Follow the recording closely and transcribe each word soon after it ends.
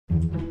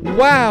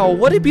Wow,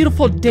 what a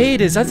beautiful day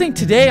it is. I think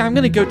today I'm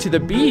gonna go to the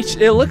beach.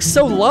 It looks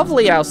so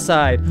lovely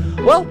outside.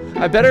 Well,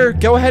 I better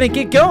go ahead and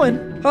get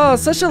going. Oh,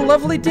 such a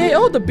lovely day.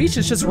 Oh, the beach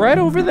is just right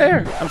over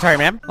there. I'm sorry,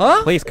 ma'am.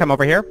 Huh? Please come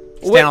over here.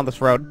 Stand on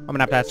this road. I'm gonna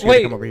have to ask you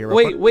to come over here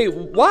real quick. Wait,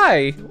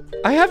 why?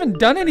 I haven't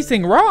done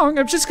anything wrong.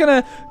 I'm just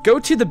gonna go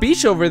to the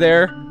beach over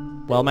there.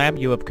 Well, ma'am,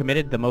 you have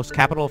committed the most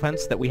capital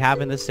offense that we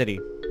have in this city.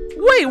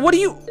 Wait, what are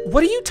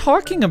you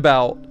talking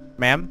about?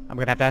 Ma'am, I'm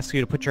gonna have to ask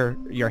you to put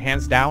your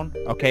hands down,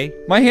 okay?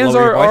 My hands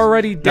are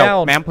already down.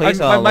 No, ma'am, please.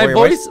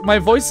 My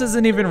voice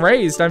isn't even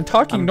raised. I'm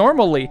talking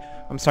normally.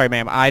 I'm sorry,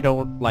 ma'am. I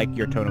don't like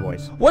your tone of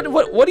voice. What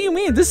do you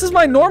mean? This is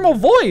my normal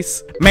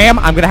voice. Ma'am,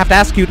 I'm gonna have to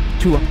ask you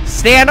to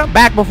stand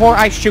back before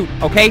I shoot,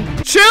 okay?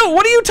 Shoot?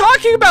 What are you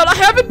talking about? I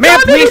haven't done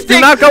anything. Ma'am, please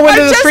do not go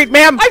into the street,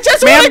 ma'am. I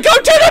just want to go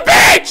to the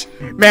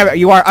beach. Ma'am,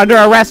 you are under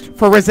arrest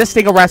for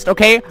resisting arrest,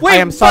 okay? Wait, I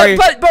am sorry.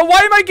 But why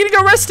am I getting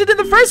arrested in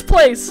the first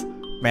place?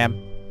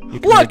 Ma'am.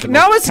 Look,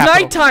 now it's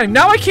nighttime.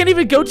 Now I can't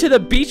even go to the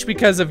beach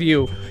because of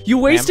you. You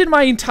wasted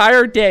my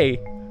entire day.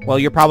 Well,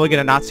 you're probably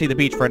gonna not see the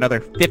beach for another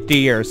 50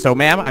 years. So,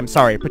 ma'am, I'm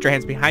sorry. Put your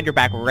hands behind your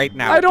back right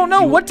now. I don't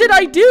know. What did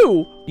I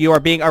do? You are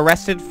being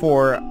arrested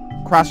for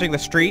crossing the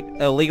street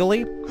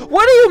illegally.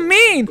 What do you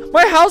mean?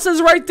 My house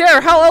is right there.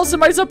 How else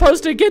am I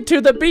supposed to get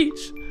to the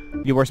beach?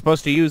 You were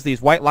supposed to use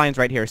these white lines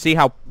right here. See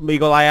how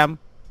legal I am?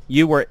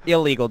 You were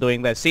illegal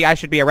doing this. See, I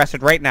should be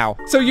arrested right now.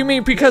 So you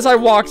mean because I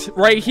walked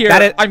right here,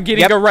 I'm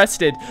getting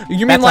arrested? You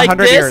mean That's like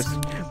 100 this? Years.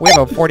 We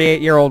have a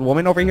 48-year-old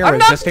woman over here I'm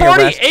not resisting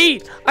arrest.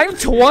 48. I'm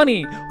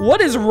 20.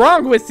 What is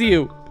wrong with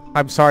you?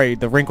 I'm sorry.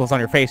 The wrinkles on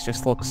your face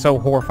just look so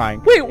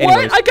horrifying. Wait, what?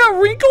 Anyways. I got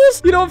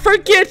wrinkles? You don't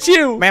forget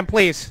you. Ma'am,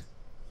 please.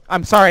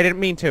 I'm sorry. I didn't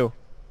mean to.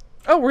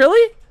 Oh,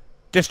 really?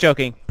 Just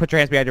joking. Put your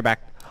hands behind your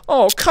back.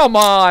 Oh, come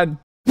on.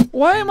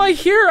 Why am I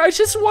here? I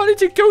just wanted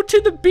to go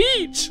to the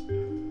beach.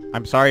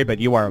 I'm sorry, but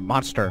you are a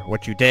monster.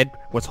 What you did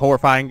was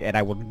horrifying, and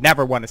I will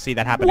never want to see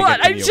that happen again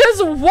to you. I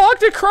just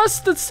walked across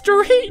the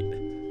street.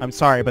 I'm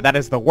sorry, but that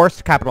is the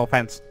worst capital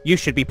offense. You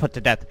should be put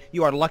to death.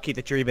 You are lucky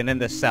that you're even in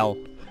this cell.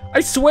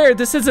 I swear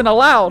this isn't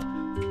allowed.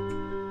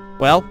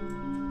 Well,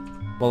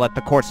 we'll let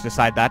the courts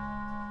decide that.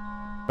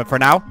 But for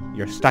now,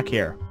 you're stuck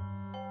here.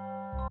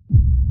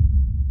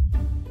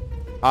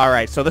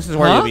 Alright, so this is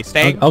where you'll be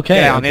staying.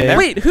 Okay, in there.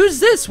 Wait, who's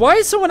this? Why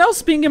is someone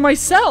else being in my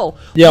cell?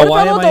 Yeah, what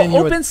why about am I all in the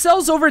here open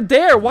cells over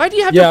there? Why do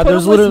you have to put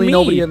there's up with literally me?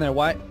 nobody in there.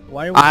 Why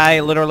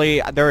are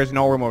we... there is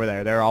no room over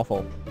there. They're all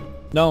full.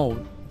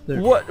 No.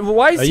 What?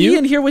 Why is he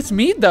in here with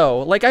me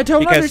though? Like I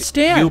don't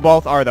understand. You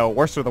both are the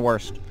worst of the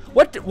worst.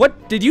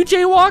 What? Did you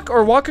jaywalk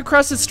or walk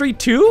across the street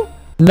too?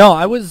 No,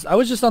 I was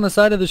just on the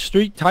side of the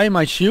street tying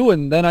my shoe,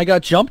 and then I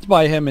got jumped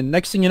by him, and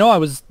next thing you know, I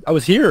was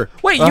here.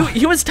 Wait,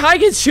 he was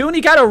tying his shoe and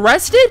he got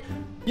arrested?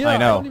 Yeah, I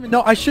know. don't even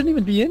know. I shouldn't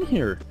even be in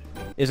here.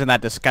 Isn't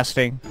that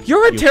disgusting?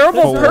 You're a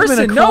terrible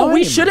person. No, we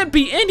crime. shouldn't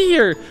be in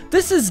here.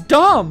 This is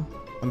dumb.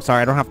 I'm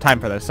sorry, I don't have time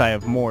for this. I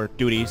have more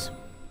duties.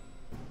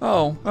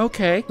 Oh,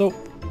 okay. So,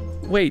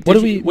 wait, what are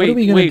we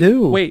gonna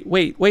do? Wait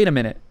a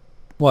minute.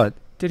 What?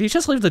 Did he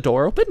just leave the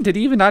door open? Did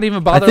he not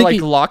even bother think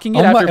like locking it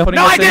oh after putting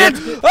us in? No, I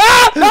didn't!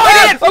 Ah! No,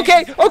 I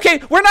didn't!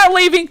 Okay, we're not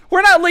leaving.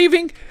 We're not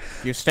leaving.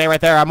 You stay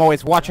right there. I'm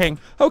always watching.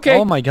 Okay.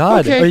 Oh my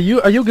God. Okay. Are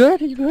you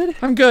good? Are you good?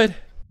 I'm good.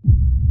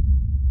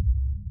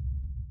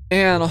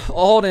 Man,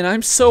 Alden,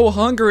 I'm so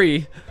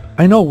hungry.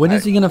 I know. When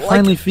is he gonna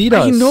finally feed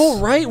us? I know,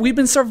 right? We've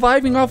been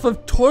surviving off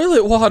of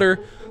toilet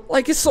water.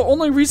 Like, it's the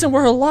only reason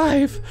we're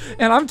alive.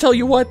 And I'm telling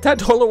you what, that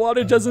toilet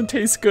water doesn't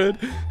taste good.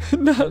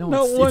 Not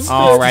one. It's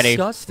Alrighty.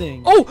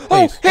 disgusting.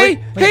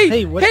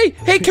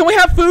 Hey, can we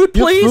have food,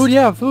 please? Food,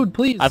 yeah, food,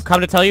 please. I've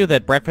come to tell you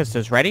that breakfast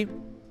is ready.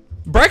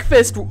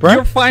 Breakfast?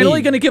 You're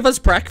finally gonna give us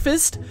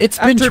breakfast? It's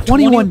been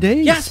 21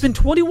 days. Yeah, it's been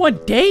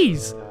 21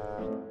 days.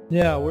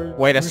 Yeah,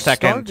 Wait a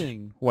second.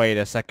 Starving. Wait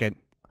a second.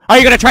 Are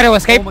you gonna try to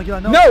escape? Oh my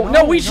God,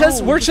 No,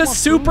 we're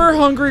just super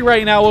hungry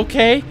right now,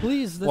 okay?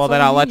 Please. Well, then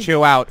I'll let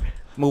you out.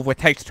 Move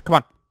with haste. Come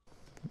on.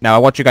 Now I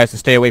want you guys to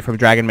stay away from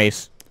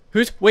DRAGONMACE.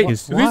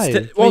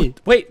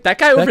 Wait, that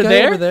guy over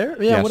there?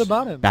 Yeah, Yes, what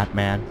about him? That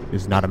man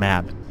is not a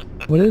man.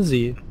 What is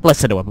he?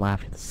 Listen to him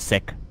laugh. He's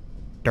sick.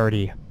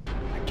 Dirty.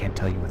 I can't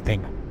tell you a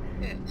thing.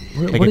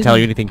 What I can tell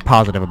you anything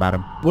positive about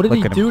him. What did Look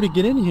he at him. do to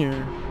get in here?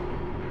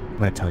 I'm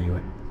gonna tell you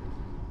it.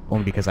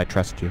 Only because I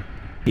trust you.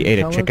 He ate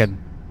a Tell us.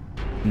 chicken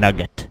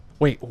nugget.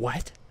 Wait,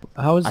 what?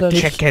 How is A that?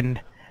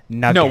 chicken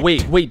nugget. No,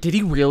 wait, did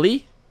he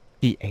really?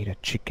 He ate a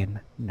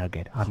chicken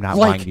nugget. I'm not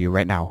Like- lying to you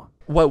right now.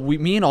 What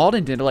me and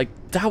Alden did, like,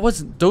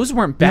 those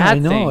weren't bad I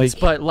know, things, like-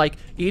 but like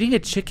eating a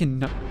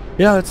chicken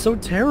Yeah, it's so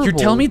terrible. You're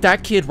telling me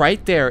that kid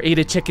right there ate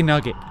a chicken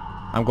nugget?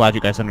 I'm glad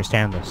you guys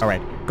understand this.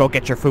 Alright, go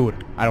get your food.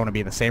 I don't want to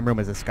be in the same room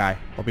as this guy.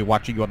 I'll be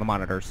watching you on the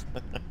monitors.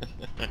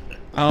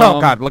 Oh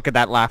god, look at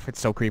that laugh. It's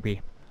so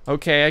creepy.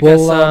 Okay, I guess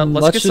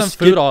let's get some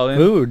food, Alden.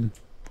 Food.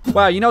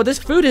 Wow, you know, this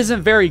food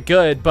isn't very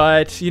good,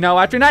 but, you know,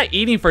 after not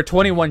eating for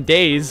 21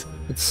 days...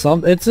 It's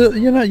it's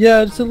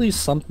at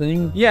least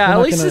something. Yeah, at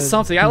least it's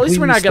something. At least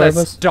we're not gonna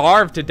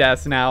starve to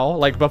death now,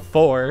 like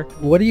before.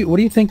 What do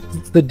you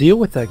think's the deal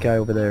with that guy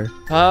over there?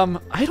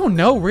 I don't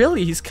know,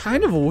 really. He's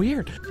kind of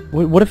weird.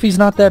 What if he's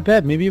not that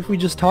bad? Maybe if we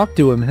just talk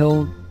to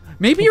him,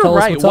 Maybe you're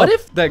right. What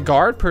if the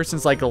guard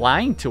person's like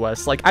lying to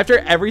us? Like after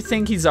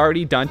everything he's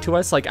already done to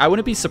us, like I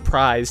wouldn't be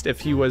surprised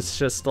if he was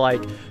just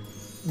like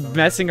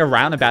messing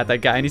around about that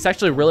guy, and he's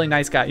actually a really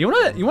nice guy. You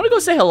wanna go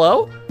say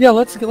hello? Yeah,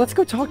 let's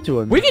go talk to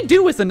him. We can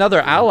do with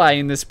another ally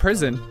in this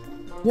prison.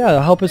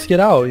 Yeah, help us get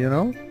out, you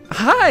know?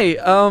 Hi,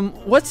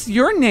 what's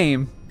your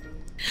name?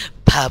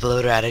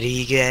 Pablo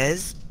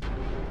Rodriguez.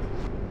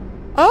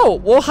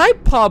 Oh, well, hi,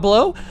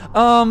 Pablo.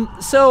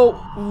 So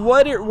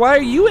why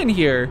are you in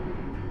here?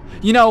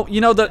 You know,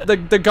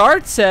 the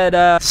guard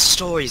said,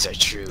 Stories are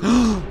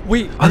true.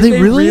 Wait, are they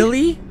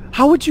really?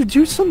 How would you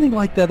do something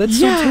like that? That's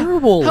so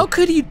terrible. How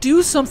could you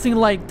do something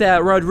like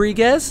that,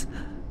 Rodriguez?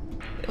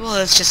 Well,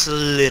 it's just a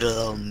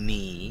little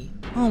me.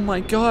 Oh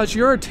my gosh,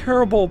 you're a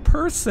terrible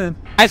person.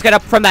 Guys, get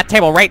up from that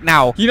table right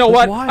now. You know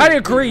what? Why? I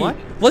agree. What?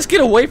 Let's get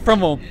away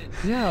from him.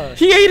 Yeah.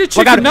 He ate a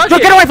chicken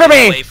nugget. Get away from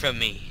me! Away from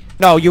me.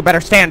 No, you better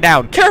stand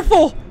down.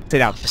 Careful. Sit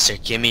down. Officer,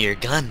 give me your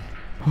gun.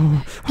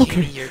 Okay. Give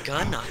me your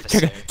gun,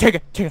 officer. Take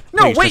it.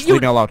 No, Please, wait, just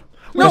leave me alone.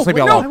 Just leave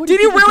me alone. No, did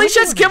you really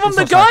just give him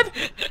the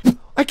gun?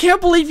 I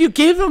can't believe you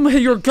gave him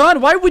your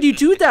gun. Why would you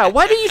do that?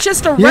 Why didn't you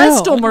just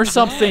arrest him or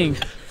something?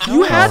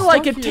 You had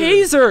like a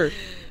taser.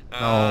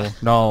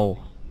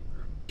 No.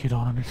 You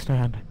don't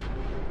understand.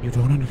 You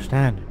don't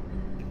understand.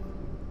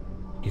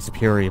 He's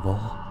pure evil.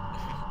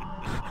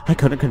 I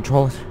couldn't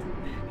control it.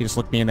 He just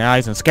looked me in the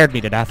eyes and scared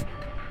me to death.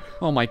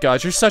 Oh my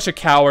gosh, you're such a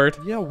coward.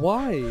 Yeah,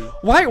 why?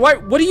 Why?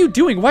 What are you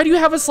doing? Why do you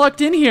have us locked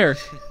in here?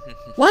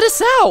 Let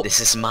us out. This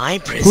is my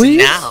prison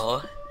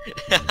now.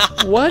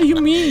 What do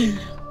you mean?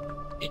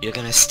 You're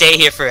gonna stay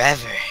here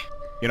forever.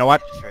 You know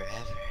what? Forever.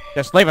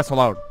 Just leave us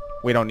alone.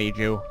 We don't need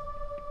you.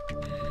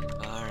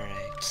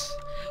 Alright.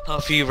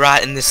 Hope you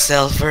rot in this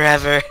cell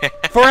forever.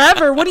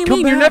 Forever? What do you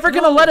mean? You're never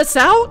gonna let us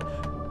out?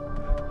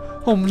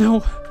 Oh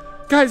no.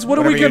 Guys, what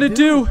are we gonna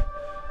do?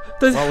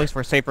 Well, at least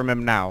we're safe from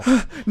him now.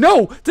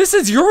 No, this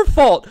is your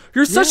fault.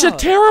 You're such a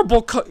terrible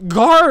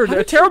guard,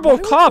 a terrible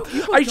cop.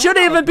 I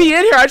shouldn't even be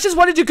in here. I just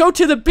wanted to go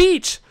to the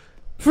beach.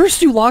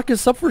 First you lock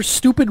us up for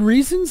stupid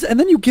reasons, and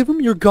then you give him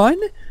your gun?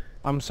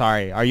 I'm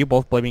sorry. Are you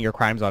both blaming your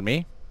crimes on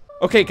me?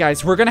 Okay,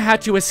 guys, we're gonna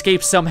have to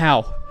escape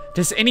somehow.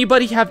 Does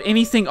anybody have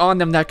anything on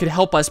them that could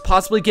help us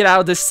possibly get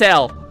out of this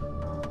cell?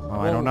 Oh,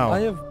 I don't know.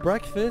 I have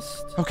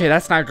breakfast. Okay,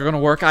 that's not gonna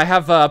work. I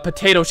have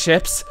potato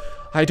chips.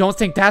 I don't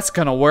think that's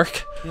gonna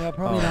work. Yeah,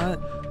 probably not.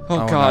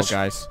 Oh gosh. No,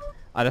 guys.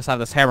 I just have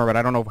this hammer, but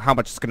I don't know how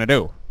much it's gonna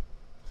do.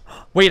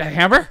 Wait, a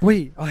hammer?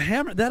 Wait, a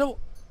hammer?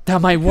 That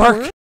might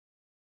work.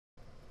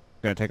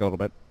 Gonna take a little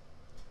bit.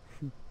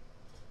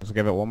 Just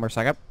give it one more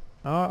second.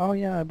 Oh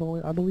yeah, I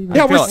believe it.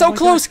 Yeah, we're so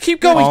close.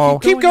 Keep going. Oh.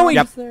 Keep going.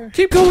 Yep.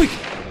 Keep going.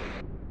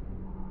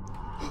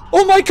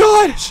 Oh my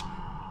gosh!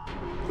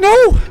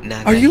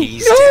 No! Are you?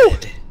 He's No!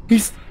 dead.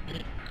 He's.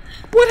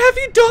 What have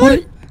you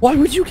done? Why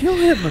would you kill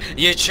him?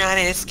 You're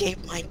trying to escape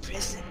my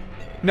prison.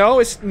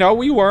 No,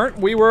 we weren't.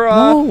 We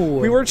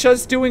were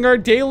just doing our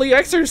daily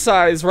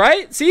exercise,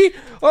 right? See?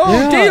 Oh,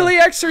 Yeah. daily You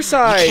can't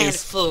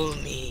exercise. fool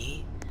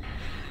me.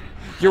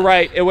 You're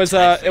right. It was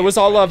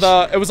all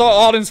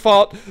Alden's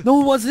fault.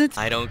 No, it wasn't.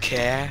 I don't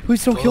care.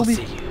 Please don't kill me.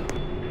 Both of you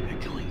are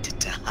going to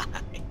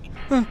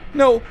die.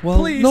 No, Well,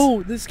 please.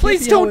 no, this can't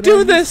Please be how don't it do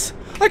ends. this.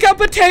 I got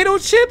potato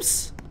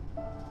chips.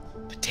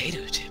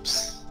 Potato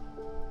chips.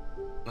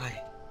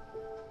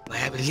 My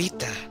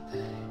abuelita.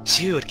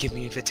 She would give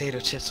me potato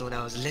chips when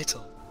I was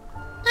little.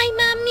 Hi,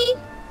 Mommy.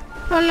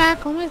 Hola,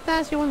 ¿cómo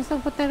estás? You want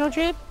some potato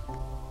chip?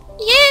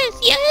 Yes,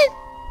 yes.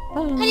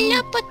 Oh, I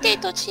love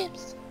potato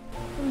chips.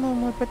 no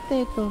more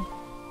potato.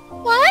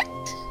 What?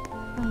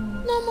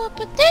 Oh, No more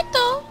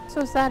potato?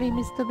 so sorry,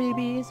 Mr.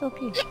 Baby. It's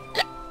okay.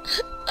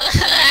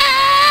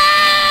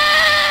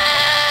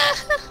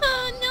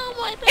 No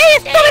more potato. Hey,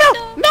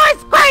 estúpido! ¡No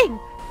es crying!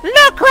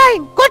 ¡No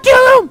crying! ¡Go to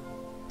your room!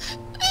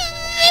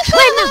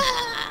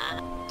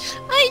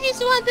 I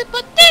just want the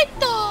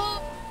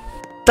potato.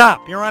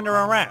 Stop! You're under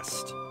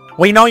arrest.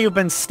 We know you've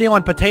been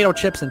stealing potato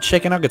chips and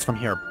chicken nuggets from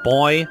here,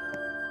 boy.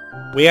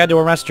 We had to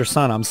arrest your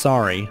son. I'm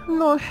sorry.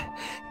 No,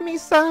 mi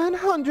son,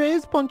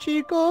 Andres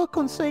Ponchico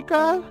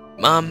Conseca.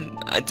 Mom,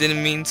 I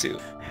didn't mean to.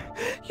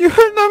 You're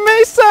not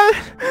my son!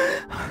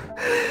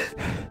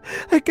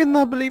 I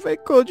cannot believe I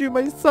called you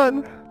my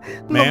son.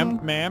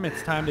 Ma'am,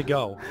 it's time to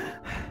go.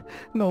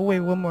 No, wait,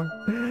 one more.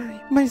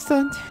 My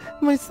son,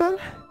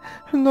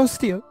 no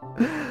steal.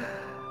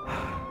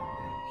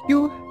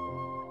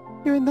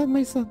 You're not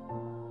my son,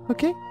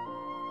 okay?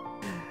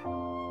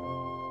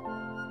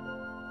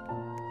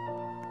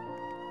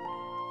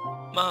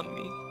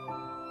 Mommy.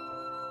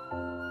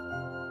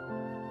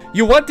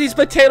 You want these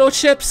potato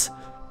chips?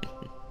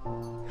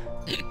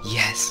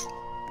 Yes.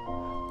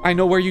 I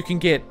know where you can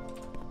get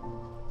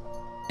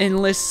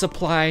endless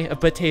supply of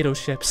potato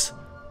chips.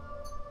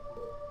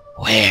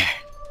 Where?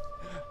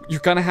 You're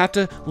gonna have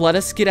to let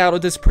us get out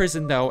of this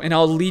prison, though, and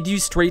I'll lead you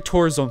straight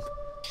towards them.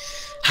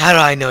 How do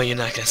I know you're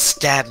not gonna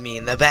stab me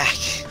in the back?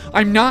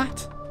 I'm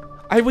not.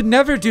 I would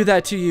never do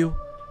that to you.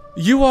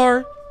 You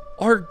are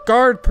our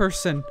guard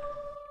person.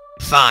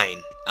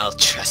 Fine, I'll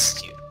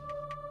trust you.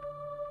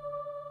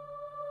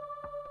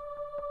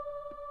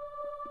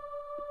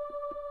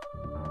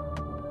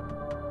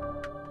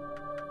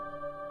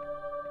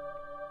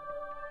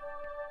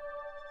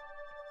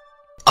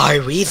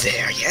 Are we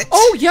there yet?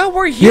 Oh yeah,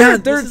 we're here. Yeah,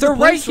 they're this is the right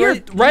place,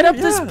 here, right? up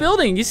Yeah. this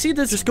building. You see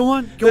this? Just go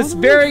on This the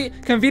very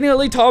roof.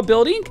 conveniently tall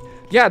building.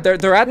 Yeah,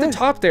 they're at the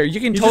top there. You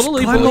can You just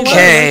totally climb the believe ladder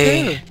it.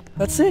 Okay. right there.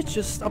 That's it.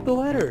 Just up the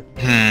ladder.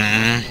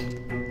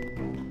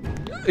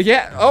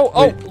 Yeah.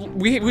 Oh.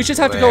 We just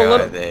have to go a Where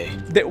little. are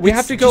they? We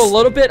have to go a just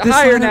little bit this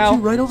higher ladder now.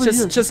 too, right over here,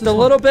 just just a this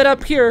little one. bit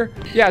up here.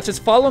 Yeah.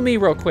 Just follow me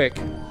real quick.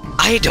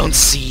 I don't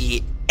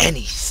see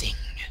anything.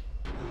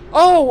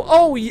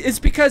 Oh. It's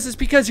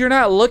because you're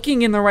not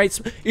looking in the right.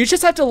 You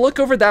just have to look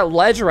over that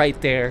ledge right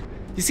there.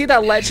 You see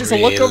that ledge? Just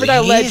look over that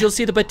Really? ledge. You'll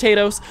see the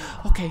potatoes.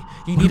 Okay.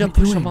 You need to are we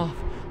push doing? them off.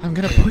 I'm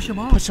gonna Push 'em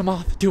off? Push them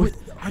off. Do it.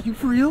 Are you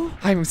for real?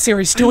 I'm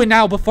serious. Do it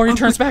now before he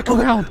turns back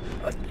around.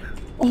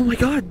 Oh my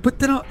god! But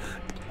then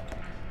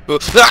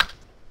Ah!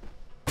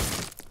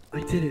 I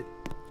did it.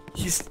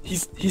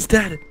 He's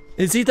dead.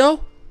 Is he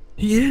though?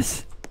 He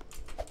is.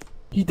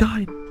 He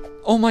died.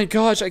 Oh my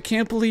gosh, I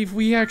can't believe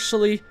we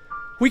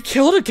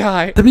killed a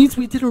guy. That means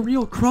we did a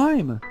real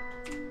crime.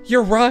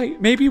 You're right.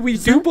 Maybe we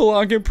do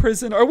belong in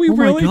prison. Are we Oh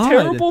my really God.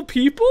 terrible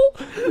people?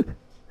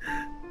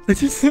 I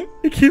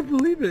can't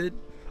believe it.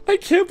 I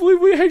can't believe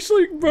we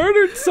actually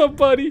murdered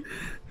somebody.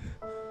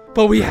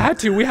 But we had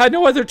to. We had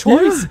no other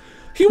choice. Yeah.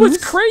 He was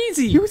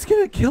crazy. He was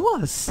gonna kill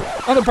us.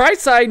 On the bright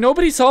side,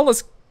 nobody saw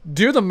us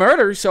do the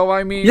murder, so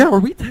I mean... Yeah, are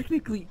we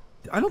technically...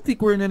 I don't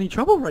think we're in any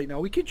trouble right now.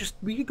 We could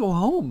go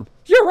home.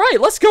 You're right.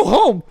 Let's go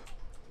home.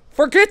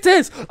 Forget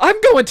this. I'm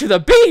going to the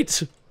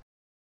beach.